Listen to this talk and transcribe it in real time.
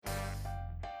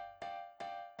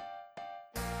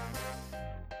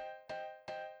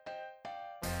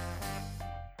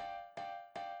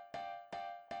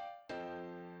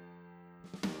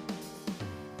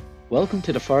Welcome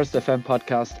to the Forest FM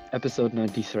podcast, episode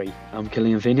 93. I'm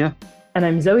Killian Vigna. And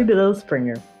I'm Zoe Bilal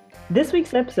Springer. This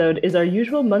week's episode is our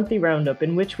usual monthly roundup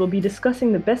in which we'll be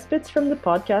discussing the best bits from the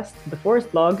podcast, the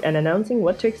Forest blog, and announcing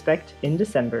what to expect in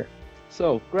December.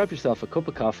 So grab yourself a cup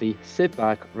of coffee, sit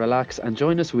back, relax, and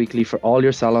join us weekly for all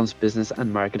your salon's business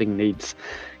and marketing needs.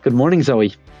 Good morning,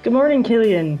 Zoe. Good morning,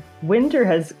 Killian. Winter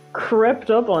has crept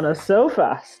up on us so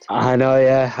fast. I know,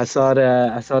 yeah. I saw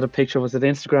the picture. Was it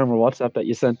Instagram or WhatsApp that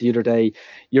you sent the other day?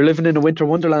 You're living in a winter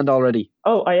wonderland already.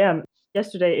 Oh, I am.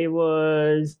 Yesterday it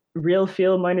was real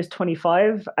feel minus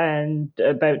 25, and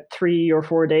about 3 or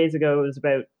 4 days ago it was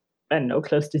about, I don't know,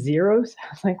 close to zeros. I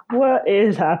was like, what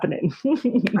is happening?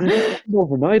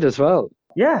 Overnight as well.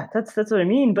 Yeah, that's what I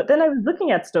mean. But then I was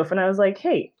looking at stuff and I was like,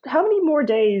 hey, how many more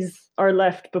days are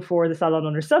left before the Salon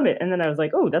Owner Summit? And then I was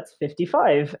like, oh, that's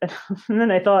 55. And then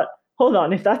I thought, hold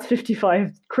on, if that's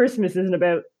 55, Christmas isn't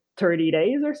about 30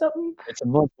 days or something? It's a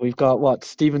month. We've got,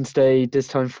 Stephen's Day this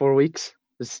time 4 weeks.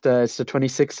 It's the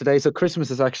 26th today. So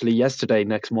Christmas is actually yesterday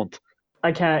next month.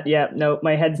 I can't, no,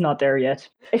 my head's not there yet.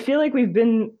 I feel like we've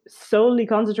been solely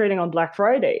concentrating on Black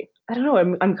Friday. I don't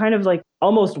know, I'm kind of like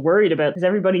almost worried about, has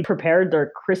everybody prepared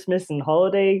their Christmas and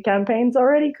holiday campaigns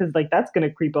already? Because like that's going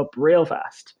to creep up real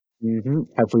fast. Mm-hmm.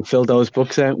 Have we filled those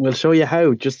books out? We'll show you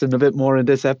how just in a bit more in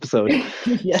this episode.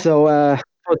 Yeah. So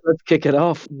let's kick it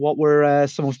off. What were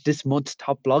some of this month's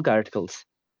top blog articles?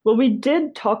 Well, we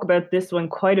did talk about this one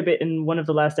quite a bit in one of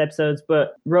the last episodes,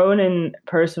 but Ronan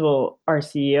Percival, our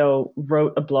CEO,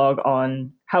 wrote a blog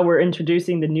on how we're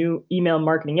introducing the new email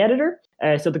marketing editor.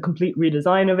 So the complete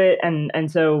redesign of it.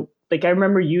 And so like I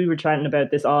remember you were chatting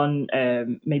about this on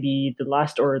maybe the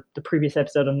last or the previous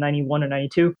episode on 91 or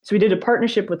 92. So we did a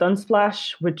partnership with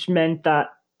Unsplash, which meant that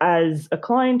as a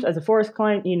client, as a Forest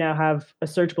client, you now have a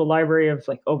searchable library of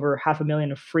like over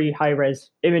 500,000 of free high-res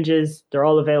images. They're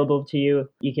all available to you.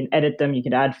 You can edit them, you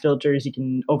can add filters, you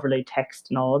can overlay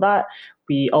text and all of that.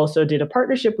 We also did a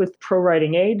partnership with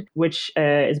ProWriting Aid, which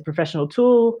is a professional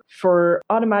tool for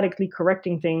automatically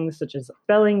correcting things such as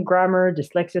spelling, grammar,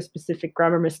 dyslexia-specific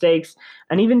grammar mistakes,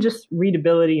 and even just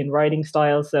readability and writing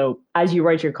style. So as you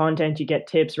write your content, you get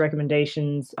tips,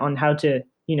 recommendations on how to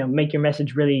make your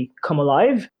message really come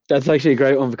alive. That's actually a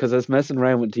great one because I was messing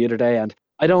around with it the other day and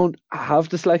I don't have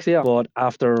dyslexia, but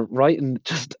after writing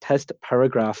just a test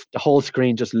paragraph, the whole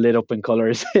screen just lit up in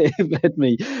colours. It hit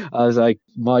me. I was like,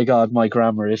 my God, my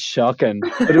grammar is shocking.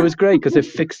 But it was great because it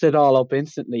fixed it all up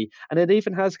instantly. And it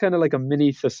even has kind of like a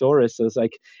mini thesaurus. So it's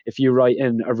like if you write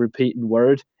in a repeating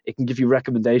word, it can give you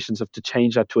recommendations of to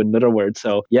change that to another word.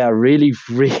 So yeah, really,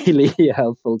 really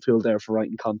helpful tool there for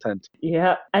writing content.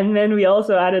 Yeah. And then we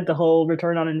also added the whole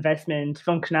return on investment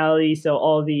functionality. So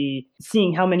all the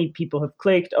seeing how many people have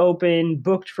clicked, opened,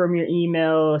 booked from your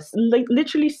email, like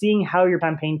literally seeing how your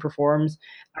campaign performs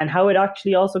and how it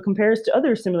actually also compares to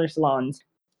other similar salons.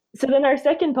 So then our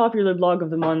second popular blog of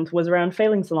the month was around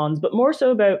failing salons, but more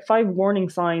so about 5 warning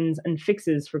signs and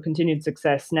fixes for continued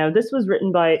success. Now, this was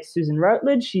written by Susan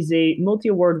Routledge. She's a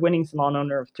multi-award winning salon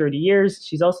owner of 30 years.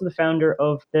 She's also the founder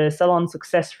of the Salon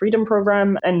Success Freedom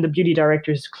Program and the Beauty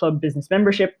Directors Club business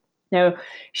membership. Now,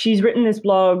 she's written this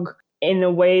blog in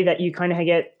a way that you kind of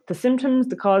get the symptoms,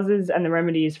 the causes, and the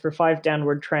remedies for 5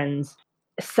 downward trends.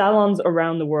 Salons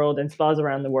around the world and spas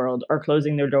around the world are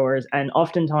closing their doors, and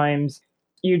oftentimes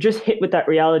you're just hit with that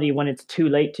reality when it's too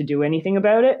late to do anything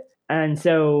about it. And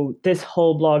so this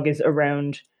whole blog is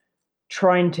around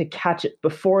trying to catch it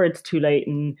before it's too late.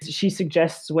 And she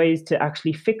suggests ways to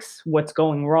actually fix what's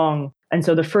going wrong. And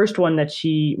so the first one that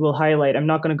she will highlight, I'm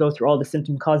not going to go through all the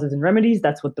symptom causes and remedies.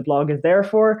 That's what the blog is there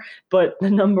for. But the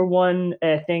number one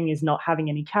thing is not having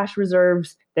any cash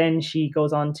reserves. Then she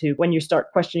goes on to when you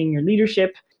start questioning your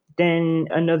leadership. Then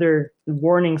another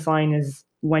warning sign is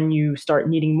when you start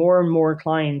needing more and more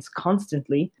clients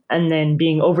constantly, and then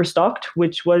being overstocked,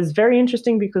 which was very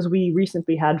interesting because we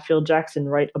recently had Phil Jackson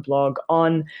write a blog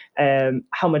on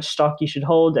how much stock you should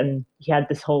hold. And he had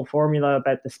this whole formula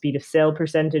about the speed of sale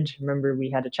percentage. Remember, we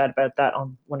had a chat about that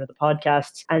on one of the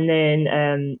podcasts. And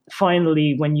then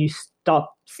finally, when you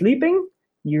stop sleeping,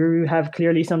 you have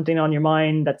clearly something on your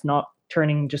mind that's not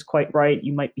turning just quite right.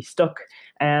 You might be stuck.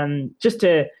 Just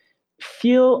to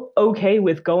feel okay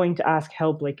with going to ask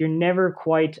help. Like you're never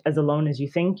quite as alone as you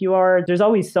think you are. There's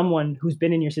always someone who's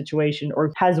been in your situation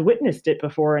or has witnessed it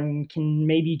before and can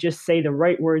maybe just say the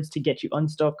right words to get you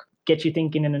unstuck, get you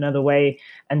thinking in another way.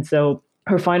 And so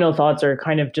her final thoughts are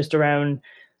kind of just around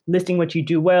listing what you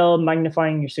do well,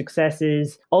 magnifying your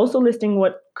successes, also listing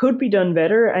what could be done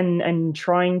better and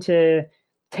trying to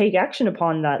take action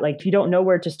upon that. Like, if you don't know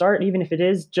where to start, even if it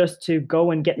is just to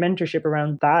go and get mentorship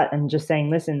around that and just saying,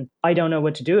 listen, I don't know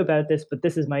what to do about this, but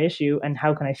this is my issue and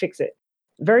how can I fix it?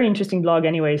 Very interesting blog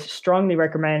anyways. Strongly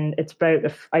recommend. It's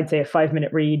about, I'd say, a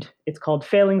 5-minute read. It's called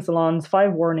Failing Salons,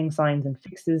 5 Warning Signs and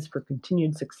Fixes for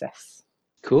Continued Success.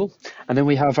 Cool. And then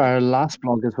we have our last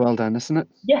blog as well then, isn't it?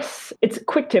 Yes, it's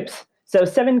quick tips. So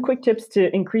 7 quick tips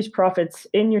to increase profits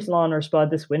in your salon or spa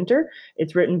this winter.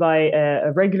 It's written by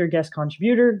a regular guest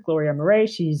contributor, Gloria Murray.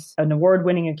 She's an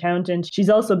award-winning accountant. She's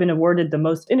also been awarded the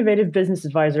most innovative business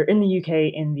advisor in the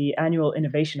UK in the annual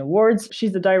Innovation Awards.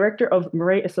 She's the director of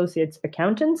Murray Associates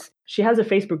Accountants. She has a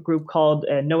Facebook group called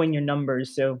Knowing Your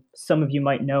Numbers, so some of you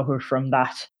might know her from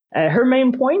that. Her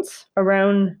main points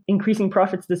around increasing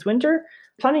profits this winter: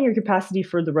 planning your capacity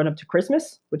for the run up to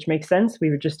Christmas, which makes sense. We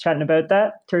were just chatting about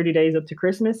that. 30 days up to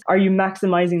Christmas. Are you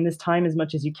maximizing this time as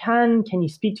much as you can? Can you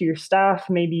speak to your staff,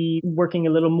 maybe working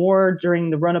a little more during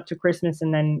the run up to Christmas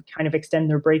and then kind of extend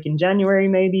their break in January,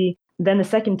 maybe? Then the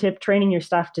second tip, training your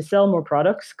staff to sell more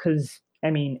products, because I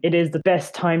mean, it is the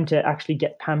best time to actually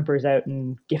get Pampers out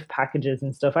and gift packages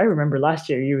and stuff. I remember last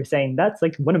year you were saying that's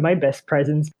like one of my best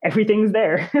presents. Everything's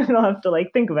there. I don't have to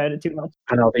like think about it too much.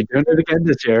 And I'll be doing it again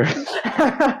this year.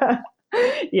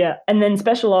 Yeah. And then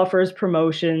special offers,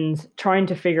 promotions, trying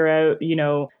to figure out,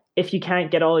 if you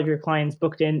can't get all of your clients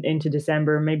booked into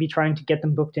December, maybe trying to get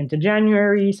them booked into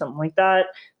January, something like that.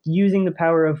 Using the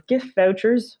power of gift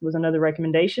vouchers was another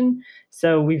recommendation.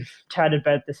 So we've chatted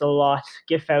about this a lot.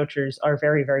 Gift vouchers are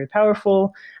very, very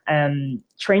powerful.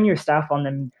 Train your staff on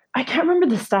them. I can't remember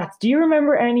the stats. Do you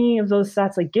remember any of those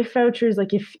stats? Like gift vouchers,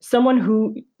 like if someone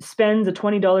who spends a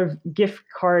 $20 gift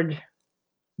card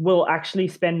will actually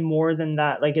spend more than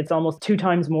that, like it's almost 2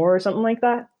 times more or something like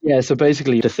that. Yeah, so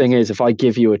basically the thing is, if I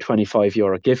give you a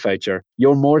 €25 gift voucher,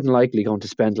 you're more than likely going to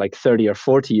spend like 30 or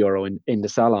 €40 in the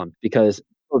salon, because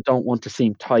people don't want to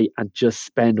seem tight and just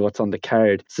spend what's on the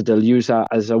card. So they'll use that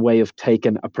as a way of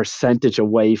taking a percentage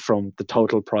away from the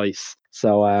total price.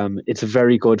 So it's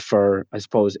very good for, I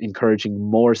suppose, encouraging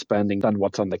more spending than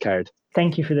what's on the card.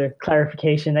 Thank you for the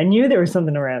clarification. I knew there was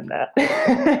something around that.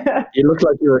 You look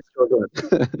like you were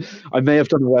struggling. I may have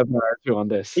done a webinar or two on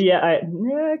this. Yeah,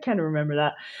 I kind of remember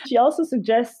that. She also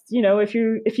suggests,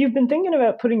 if you've been thinking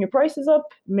about putting your prices up,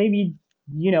 maybe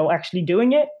actually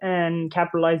doing it and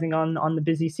capitalizing on the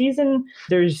busy season.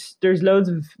 There's loads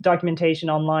of documentation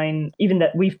online, even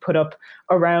that we've put up,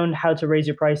 around how to raise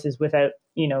your prices without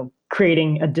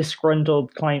creating a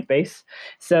disgruntled client base.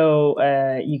 So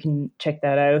you can check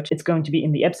that out. It's going to be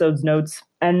in the episode's notes.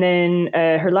 And then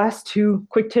her last 2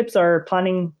 quick tips are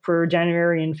planning for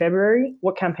January and February.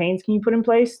 What campaigns can you put in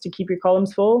place to keep your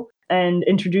columns full? And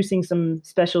introducing some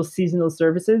special seasonal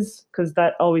services, because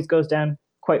that always goes down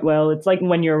quite well. It's like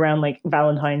when you're around like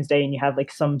Valentine's Day and you have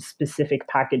like some specific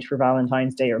package for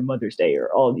Valentine's Day or Mother's Day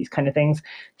or all of these kind of things.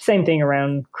 Same thing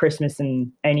around Christmas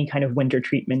and any kind of winter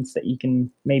treatments that you can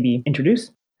maybe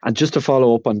introduce. And just to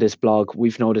follow up on this blog,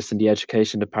 we've noticed in the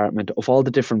education department, of all the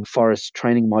different Forest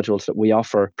training modules that we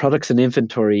offer, products and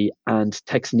inventory and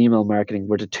text and email marketing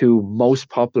were the 2 most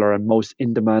popular and most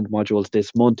in-demand modules this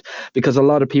month, because a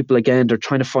lot of people, again, they're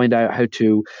trying to find out how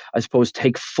to, I suppose,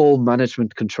 take full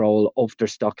management control of their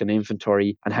stock and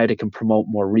inventory and how they can promote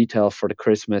more retail for the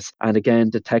Christmas. And again,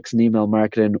 the text and email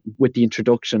marketing, with the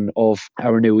introduction of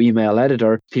our new email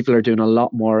editor, people are doing a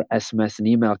lot more SMS and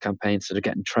email campaigns, so they're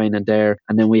getting training there.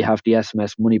 And then we have the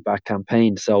SMS money back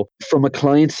campaign. So from a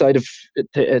client side of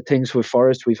things with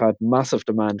Forest, we've had massive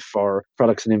demand for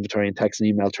products and inventory and text and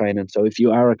email training. So if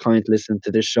you are a client listening to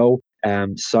this show,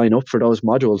 sign up for those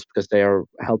modules, because they are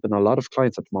helping a lot of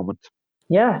clients at the moment.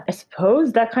 Yeah, I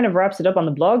suppose that kind of wraps it up on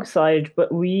the blog side,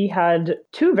 but we had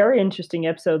 2 very interesting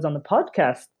episodes on the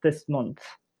podcast this month.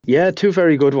 Yeah, 2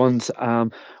 very good ones.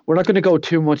 We're not going to go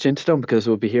too much into them because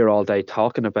we'll be here all day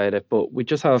talking about it, but we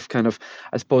just have kind of,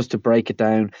 I suppose, to break it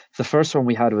down. The first one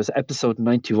we had was episode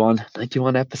 91.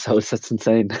 91 episodes, that's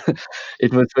insane.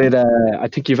 It was with, I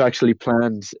think you've actually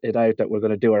planned it out that we're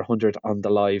going to do our 100 on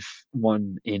the live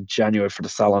one in January for the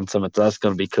Salon Summit. So that's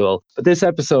going to be cool. But this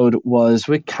episode was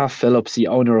with Kath Phillips, the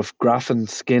owner of Graffin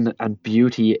Skin and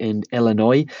Beauty in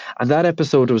Illinois. And that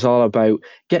episode was all about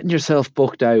getting yourself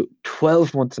booked out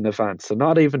 12 months in advance. So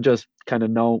not even just kind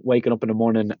of waking up in the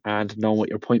morning and knowing what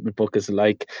your appointment book is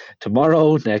like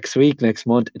tomorrow, next week, next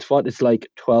month. It's what it's like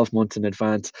 12 months in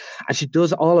advance. And she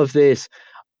does all of this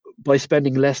by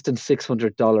spending less than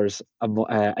 $600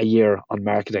 a year on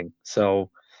marketing. So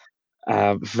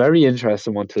very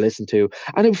interesting one to listen to.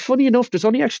 And it was funny enough, there's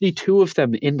only actually 2 of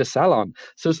them in the salon.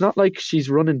 So it's not like she's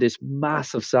running this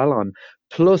massive salon.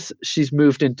 Plus, she's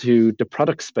moved into the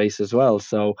product space as well.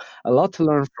 So, a lot to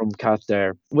learn from Kat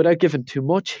there. Without giving too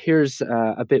much, here's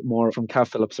a bit more from Kat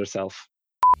Phillips herself.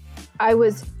 I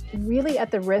was really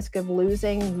at the risk of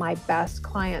losing my best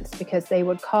clients because they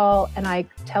would call and I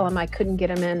tell them I couldn't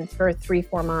get them in for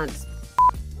 3-4 months.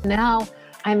 Now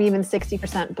I'm even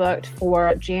 60% booked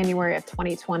for January of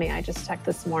 2020. I just checked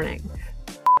this morning.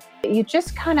 You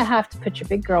just kind of have to put your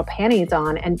big girl panties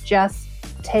on and just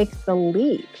take the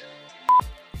leap.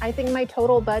 I think my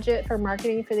total budget for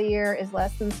marketing for the year is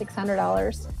less than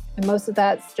 $600. And most of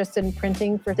that's just in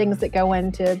printing for things that go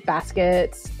into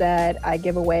baskets that I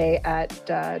give away at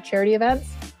charity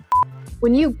events.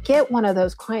 When you get one of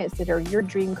those clients that are your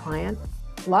dream client,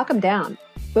 lock them down,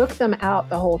 book them out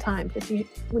the whole time. Because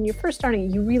when you're first starting,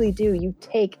 you really do. You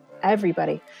take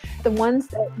everybody. The ones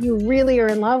that you really are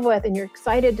in love with and you're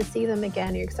excited to see them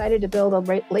again, you're excited to build a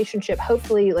relationship,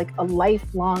 hopefully like a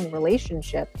lifelong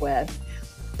relationship with,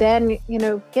 then,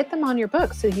 get them on your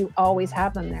book so you always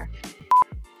have them there.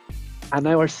 And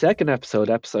now our second episode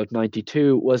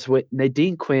 92, was with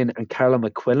Nadine Quinn and Carla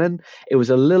McQuillan. It was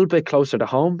a little bit closer to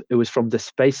home. It was from the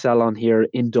Space Salon here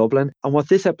in Dublin. And what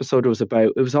this episode was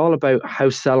about, it was all about how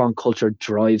salon culture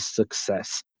drives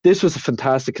success. This was a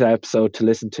fantastic episode to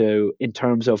listen to in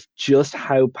terms of just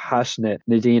how passionate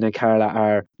Nadine and Carla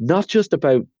are, not just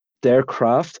about their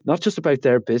craft, not just about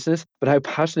their business, but how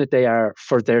passionate they are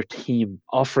for their team,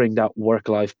 offering that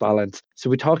work-life balance. So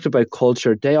we talked about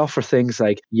culture. They offer things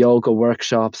like yoga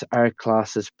workshops, art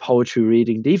classes, poetry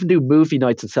reading. They even do movie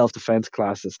nights and self-defense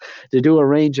classes. They do a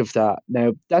range of that.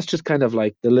 Now, that's just kind of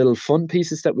like the little fun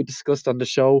pieces that we discussed on the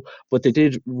show, but they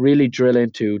did really drill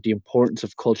into the importance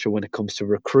of culture when it comes to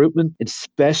recruitment,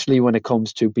 especially when it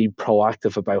comes to being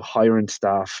proactive about hiring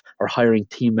staff or hiring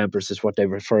team members is what they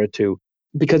refer to.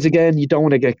 Because again, you don't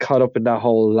want to get caught up in that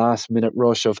whole last minute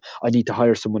rush of, I need to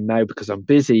hire someone now because I'm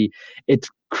busy. It's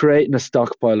creating a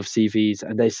stockpile of CVs.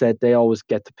 And they said they always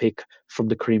get to pick from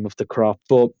the cream of the crop.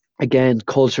 But again,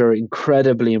 culture,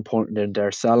 incredibly important in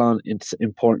their salon. It's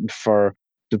important for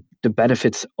the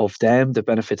benefits of them, the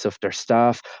benefits of their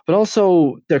staff, but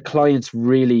also their clients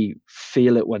really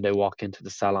feel it when they walk into the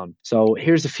salon. So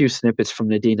here's a few snippets from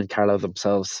Nadine and Carla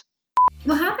themselves.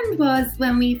 What happened was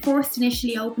when we first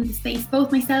initially opened the space,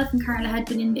 both myself and Carla had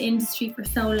been in the industry for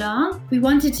so long. We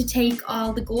wanted to take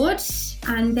all the good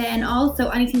and then also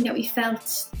anything that we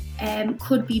felt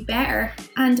could be better,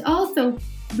 and also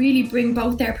really bring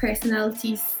both their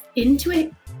personalities into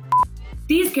it.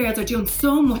 These girls are doing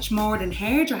so much more than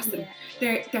hairdressing.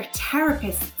 They're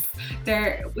therapists.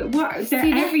 They're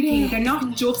everything. They're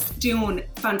not just doing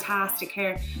fantastic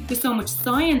hair. There's so much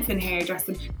science in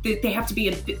hairdressing. They have to be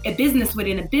a business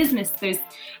within a business. There's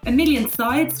a million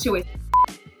sides to it.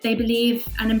 They believe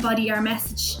and embody our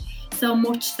message so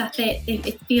much that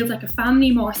it feels like a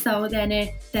family more so than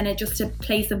just a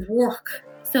place of work.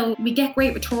 So we get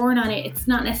great return on it. It's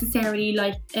not necessarily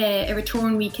like a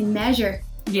return we can measure.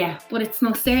 Yeah. But it's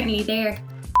most certainly there.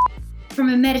 From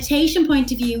a meditation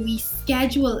point of view, we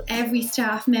schedule every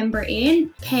staff member in,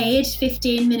 paid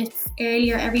 15 minutes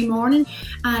earlier every morning,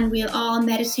 and we'll all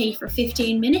meditate for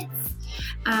 15 minutes.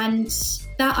 And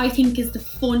that, I think, is the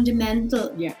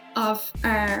fundamental of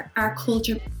our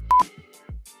culture.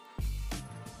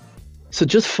 So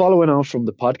just following on from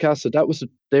the podcast, so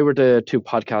they were the two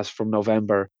podcasts from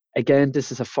November. Again,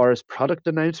 this is a Phorest product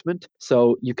announcement.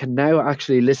 So you can now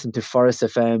actually listen to Phorest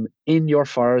FM in your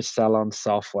Phorest Salon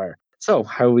software. So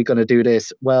how are we going to do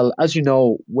this? Well, as you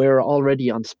know, we're already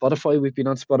on Spotify. We've been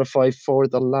on Spotify for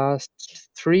the last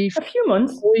a few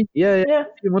months. Yeah, a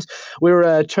few months. We're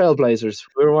trailblazers.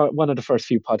 We were one of the first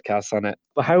few podcasts on it.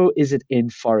 But how is it in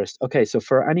Phorest? Okay, so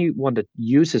for anyone that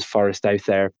uses Phorest out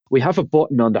there, we have a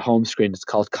button on the home screen. It's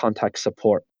called Contact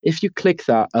Support. If you click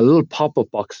that, a little pop-up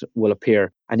box will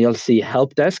appear and you'll see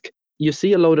Help Desk. You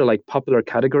see a load of like popular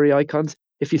category icons.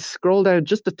 If you scroll down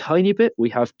just a tiny bit, we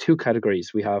have two categories.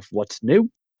 We have What's New,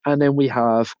 and then we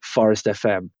have Phorest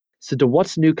FM. So the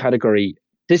What's New category,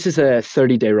 this is a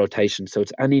 30-day rotation. So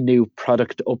it's any new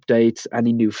product updates,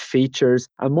 any new features,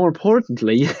 and more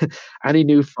importantly, any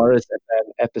new Phorest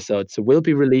FM episodes. So we'll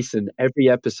be releasing every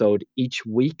episode each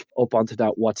week up onto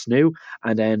that What's New.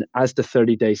 And then as the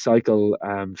 30-day cycle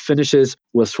finishes,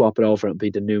 we'll swap it over and be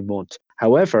the new month.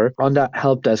 However, on that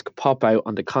help desk pop out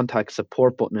on the contact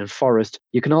support button in Phorest,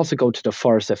 you can also go to the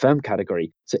Phorest FM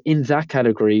category. So in that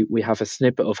category, we have a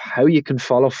snippet of how you can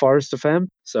follow Phorest FM.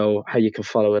 So how you can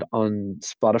follow it on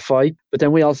Spotify. But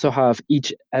then we also have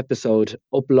each episode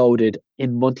uploaded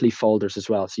in monthly folders as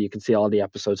well. So you can see all the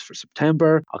episodes for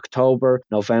September, October,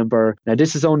 November. Now,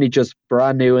 this is only just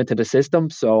brand new into the system.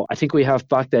 So I think we have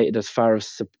backdated as far as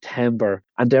September,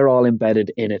 and they're all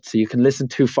embedded in it. So you can listen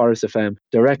to Forest FM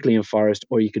directly in Forest,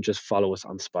 or you could just follow us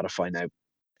on Spotify now.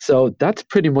 So that's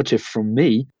pretty much it from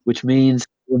me, which means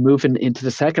we're moving into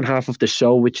the second half of the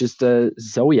show, which is the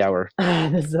Zoe Hour.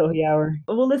 The Zoe Hour.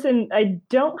 Well, listen, I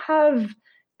don't have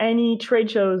any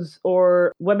trade shows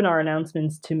or webinar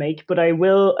announcements to make, but I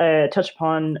will touch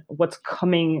upon what's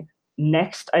coming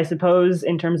next, I suppose,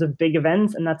 in terms of big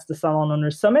events, and that's the Salon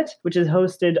Owners Summit, which is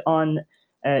hosted on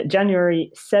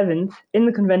January 7th in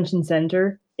the Convention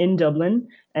Centre in Dublin.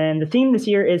 And the theme this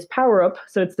year is Power Up.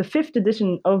 So it's the 5th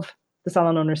edition of the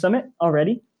Salon Owners Summit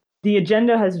already. The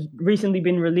agenda has recently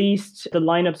been released. The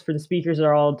lineups for the speakers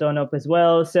are all done up as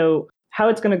well. So how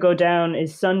it's going to go down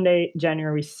is Sunday,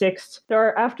 January 6th. There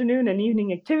are afternoon and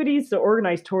evening activities, so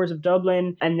organised tours of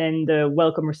Dublin, and then the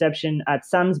welcome reception at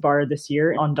Sam's Bar this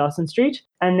year on Dawson Street.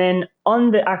 And then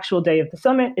on the actual day of the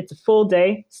summit, it's a full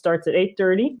day, starts at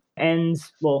 8:30,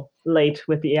 ends, well, late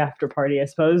with the after party, I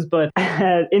suppose, but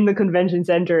in the convention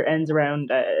centre ends around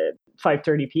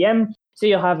 5:30 p.m. So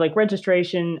you'll have like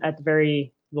registration at the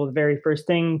very first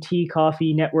thing, tea,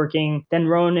 coffee, networking. Then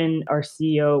Ronan, our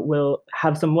CEO, will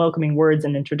have some welcoming words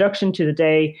and introduction to the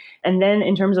day. And then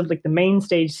in terms of like the main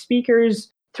stage speakers,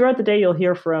 throughout the day, you'll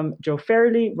hear from Joe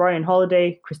Fairley, Ryan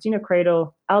Holiday, Christina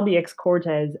Cradle, Albie X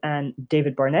Cortez, and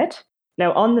David Barnett.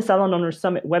 Now, on the Salon Owners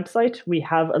Summit website, we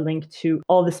have a link to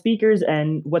all the speakers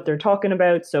and what they're talking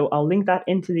about. So I'll link that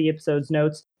into the episode's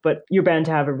notes. But you're bound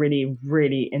to have a really,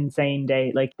 really insane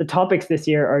day. Like the topics this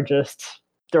year are just...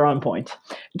 they're on point.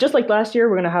 Just like last year,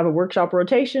 we're going to have a workshop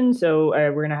rotation. So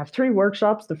we're going to have 3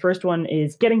 workshops. The first one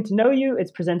is Getting to Know You.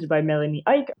 It's presented by Melanie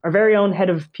Ike, our very own head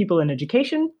of people in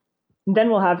education. And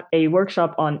then we'll have a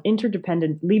workshop on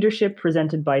interdependent leadership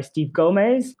presented by Steve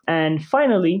Gomez. And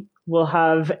finally, we'll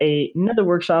have another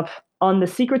workshop on the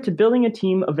secret to building a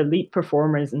team of elite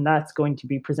performers. And that's going to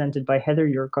be presented by Heather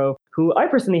Yurko, who I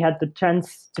personally had the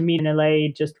chance to meet in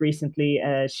LA just recently.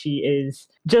 She is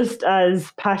just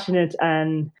as passionate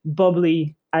and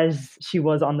bubbly as she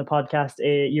was on the podcast.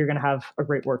 You're going to have a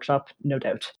great workshop, no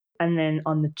doubt. And then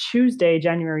on the Tuesday,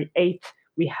 January 8th,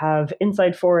 we have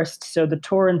Inside Forest. So the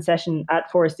tour and session at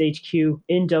Forest HQ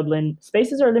in Dublin.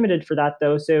 Spaces are limited for that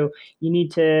though. So you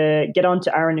need to get on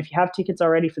to Aaron if you have tickets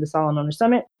already for the Salon Owners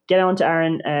Summit. Get on to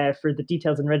Aaron for the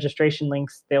details and registration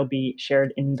links. They'll be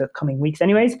shared in the coming weeks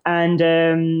anyways. And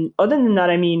other than that,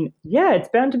 I mean, yeah, it's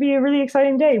bound to be a really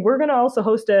exciting day. We're going to also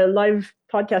host a live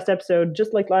podcast episode,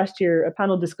 just like last year, a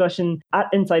panel discussion at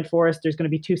Inside Forest. There's going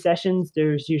to be 2 sessions.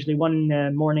 There's usually one in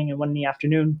the morning and one in the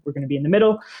afternoon. We're going to be in the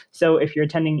middle. So if you're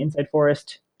attending Inside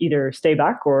Forest, either stay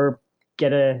back or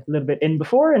get a little bit in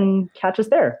before and catch us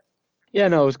there. Yeah,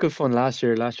 no, it was good fun last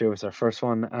year. Last year was our first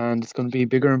one, and it's going to be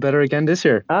bigger and better again this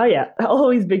year. Ah, yeah,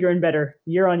 always bigger and better,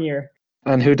 year on year.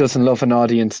 And who doesn't love an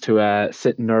audience to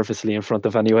sit nervously in front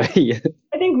of anyway?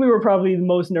 I think we were probably the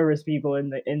most nervous people in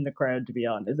the crowd, to be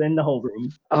honest, in the whole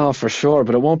room. Oh, for sure,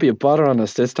 but it won't be a bother on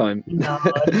us this time. No,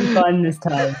 it'll be fun this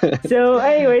time. So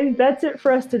anyways, that's it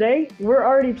for us today. We're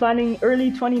already planning early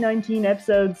 2019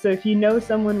 episodes, so if you know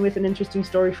someone with an interesting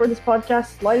story for this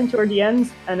podcast, slide into our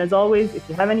DMs. And as always, if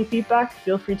you have any feedback,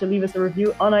 feel free to leave us a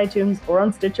review on iTunes or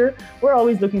on Stitcher. We're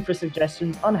always looking for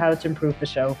suggestions on how to improve the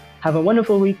show. Have a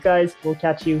wonderful week, guys. We'll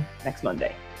catch you next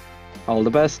Monday. All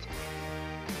the best.